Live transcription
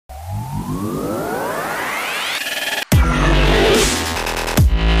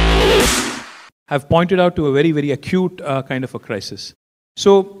have pointed out to a very, very acute kind of a crisis.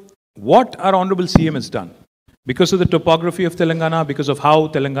 So what our Honorable CM has done, because of the topography of Telangana, because of how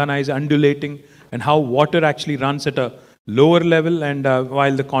Telangana is undulating and how water actually runs at a lower level, and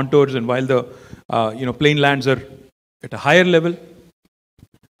while the contours and while the plain lands are at a higher level.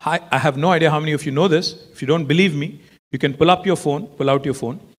 I have no idea how many of you know this. If you don't believe me, you can pull out your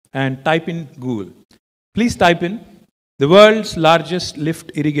phone and type in Google. Please type in the world's largest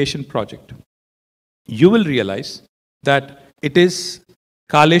lift irrigation project. You will realize that it is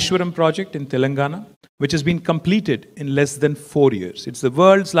Kaleswaram Project in Telangana, which has been completed in less than 4 years. It's the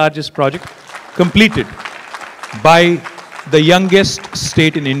world's largest project completed by the youngest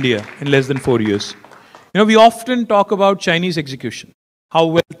state in India in less than 4 years. We often talk about Chinese execution, how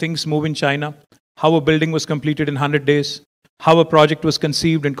well things move in China, how a building was completed in 100 days, how a project was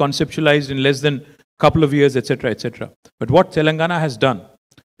conceived and conceptualized in less than a couple of years, etc., etc. But what Telangana has done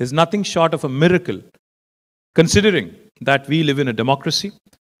is nothing short of a miracle, considering that we live in a democracy.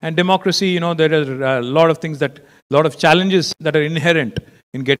 And democracy, there are a lot of challenges that are inherent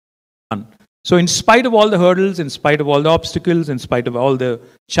in getting done. So in spite of all the hurdles, in spite of all the obstacles, in spite of all the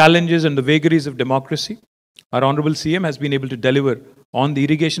challenges and the vagaries of democracy, our Honorable CM has been able to deliver on the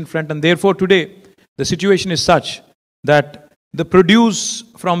irrigation front. And therefore today, the situation is such that the produce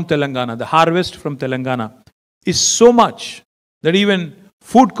from Telangana, the harvest from Telangana is so much that even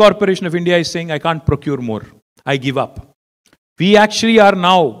Food Corporation of India is saying, I can't procure more. I give up. We actually are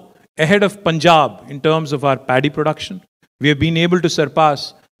now ahead of Punjab in terms of our paddy production. We have been able to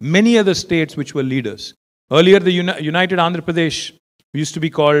surpass many other states which were leaders. Earlier, the United Andhra Pradesh used to be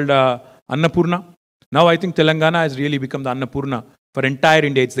called Annapurna. Now I think Telangana has really become the Annapurna for entire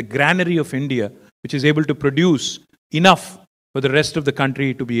India. It's the granary of India, which is able to produce enough for the rest of the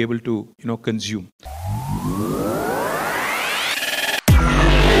country to be able to, consume.